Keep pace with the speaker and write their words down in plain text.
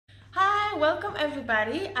welcome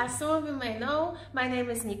everybody. As some of you may know, my name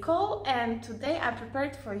is Nicole and today I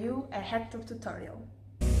prepared for you a head top tutorial.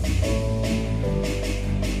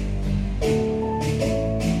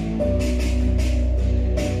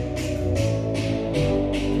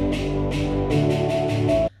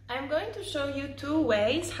 I'm going to show you two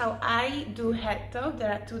ways how I do head top.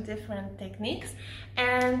 There are two different techniques,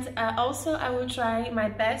 and also I will try my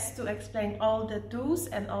best to explain all the do's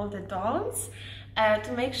and all the don'ts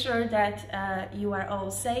to make sure that you are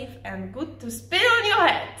all safe and good to spin on your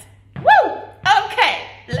head. Woo! Okay,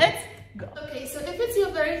 let's go. Okay, so if it's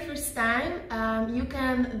your very first time, you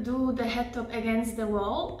can do the head top against the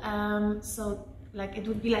wall. So like it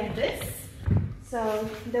would be like this. So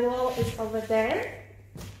the wall is over there.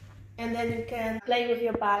 And then you can play with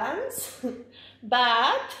your balance.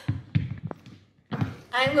 But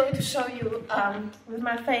I'm going to show you with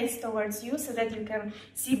my face towards you so that you can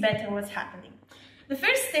see better what's happening. The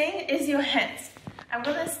first thing is your hands. I'm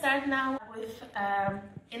going to start now with,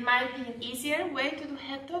 in my opinion, easier way to do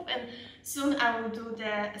head top, and soon I will do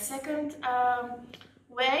the second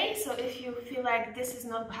way. So if you feel like this is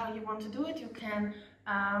not how you want to do it, you can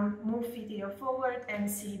move video forward and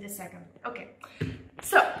see the second way. Okay,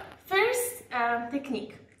 so first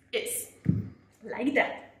technique is like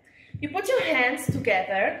that. You put your hands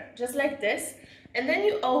together just like this, and then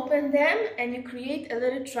you open them and you create a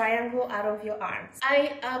little triangle out of your arms.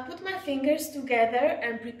 I put my fingers together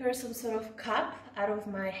and prepare some sort of cup out of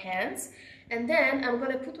my hands, and then I'm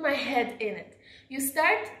gonna put my head in it. You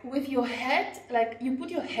start with your head, like you put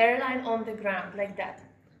your hairline on the ground like that.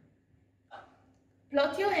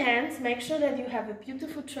 Plot your hands, make sure that you have a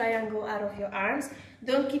beautiful triangle out of your arms.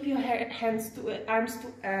 Don't keep your arms too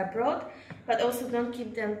broad, but also don't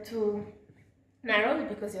keep them too narrow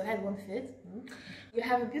because your head won't fit. You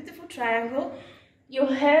have a beautiful triangle, your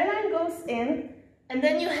hairline goes in, and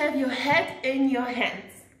then you have your head in your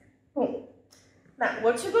hands. Boom. Now,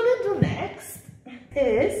 what you're gonna do next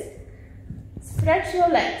is stretch your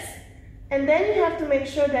legs. And then you have to make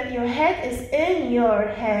sure that your head is in your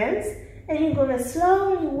hands, and you're gonna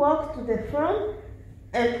slowly walk to the front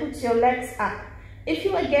and put your legs up. If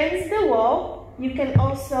you're against the wall, you can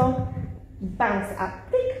also bounce up.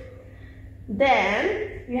 Tick.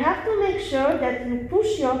 Then you have to make sure that you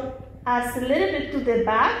push your ass a little bit to the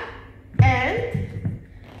back, and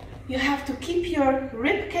you have to keep your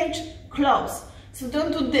rib cage close. So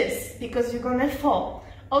don't do this because you're gonna fall.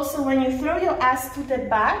 Also, when you throw your ass to the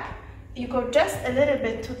back, you go just a little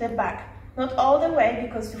bit to the back. Not all the way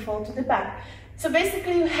because you fall to the back. So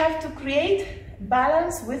basically you have to create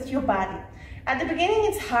balance with your body. At the beginning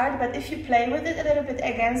it's hard, but if you play with it a little bit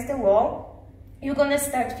against the wall, you're gonna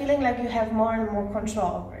start feeling like you have more and more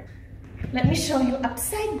control over it. Let me show you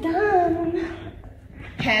upside down.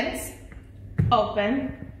 Hands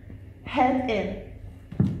open, head in.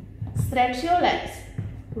 Stretch your legs,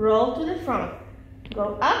 roll to the front,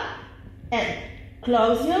 go up and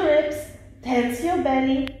close your ribs, tense your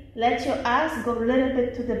belly. Let your ass go a little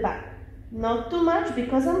bit to the back. Not too much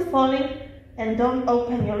because I'm falling, and don't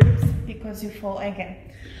open your lips because you fall again.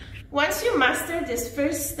 Once you master this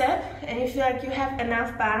first step and you feel like you have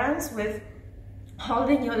enough balance with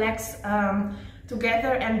holding your legs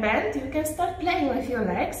together and bent, you can start playing with your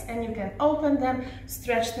legs and you can open them,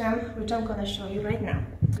 stretch them, which I'm gonna show you right now.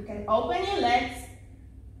 You can open your legs,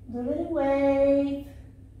 do a little wave,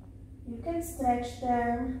 you can stretch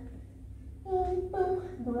them. Boom, boom.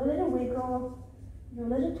 Do a little wiggle, do a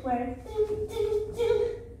little twerk. Ding, ding, ding,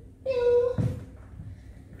 ding.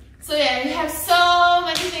 So yeah, you have so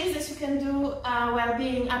many things that you can do while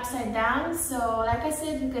being upside down. So like I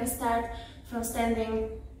said, you can start from standing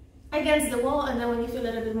against the wall, and then when you feel a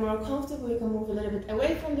little bit more comfortable, you can move a little bit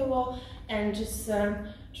away from the wall and just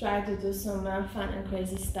try to do some fun and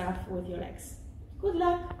crazy stuff with your legs. Good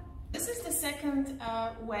luck! This is the second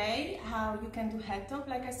way how you can do head top.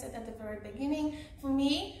 Like I said at the very beginning, for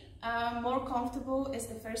me, more comfortable is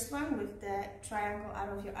the first one with the triangle out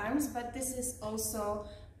of your arms, but this is also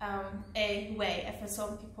a way, and for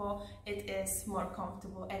some people it is more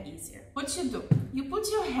comfortable and easier. What you do, you put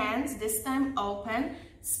your hands this time open,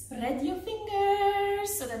 spread your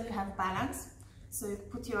fingers so that you have balance. So you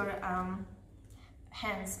put your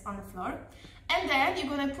hands on the floor, and then you're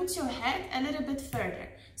gonna put your head a little bit further.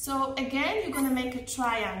 So again, you're gonna make a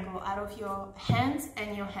triangle out of your hands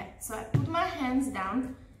and your head. So I put my hands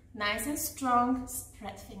down, nice and strong,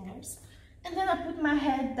 spread fingers, and then I put my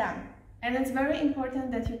head down. And it's very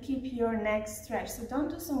important that you keep your neck stretched. So don't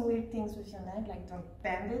do some weird things with your neck, like don't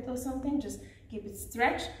bend it or something, just keep it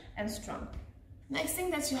stretched and strong. Next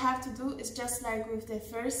thing that you have to do is just like with the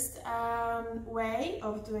first way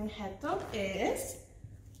of doing head top is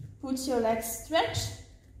put your legs stretched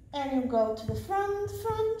and you go to the front.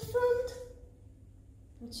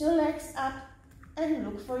 Put your legs up and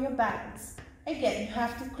look for your balance. Again, you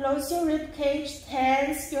have to close your rib cage,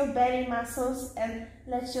 tense your belly muscles and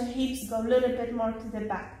let your hips go a little bit more to the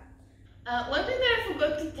back. One thing that I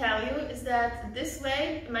forgot to tell you is that this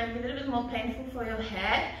way it might be a little bit more painful for your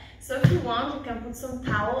head. So if you want, you can put some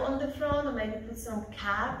towel on the front or maybe put some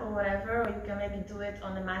cap or whatever, or you can maybe do it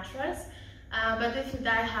on a mattress. But if you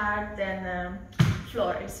die hard, then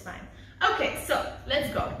floor is fine. Okay, so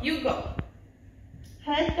let's go. You go.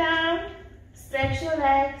 Head down, stretch your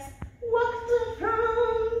legs, walk to the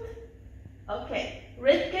front. Okay,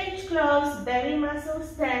 rib cage closed, belly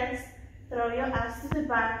muscles tense, throw your ass to the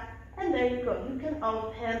back, and there you go. You can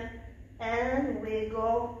open and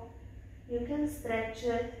wiggle. You can stretch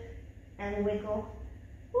it and wiggle.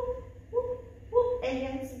 Whoop, whoop, whoop.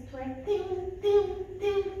 Against the twine. Ding, ding,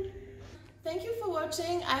 ding. Thank you for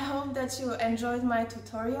watching. I hope that you enjoyed my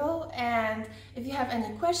tutorial, and if you have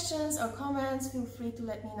any questions or comments, feel free to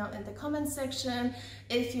let me know in the comment section.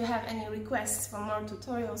 If you have any requests for more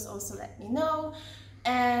tutorials, also let me know.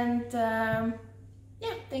 And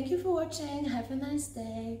yeah, thank you for watching. Have a nice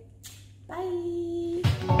day.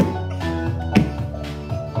 Bye.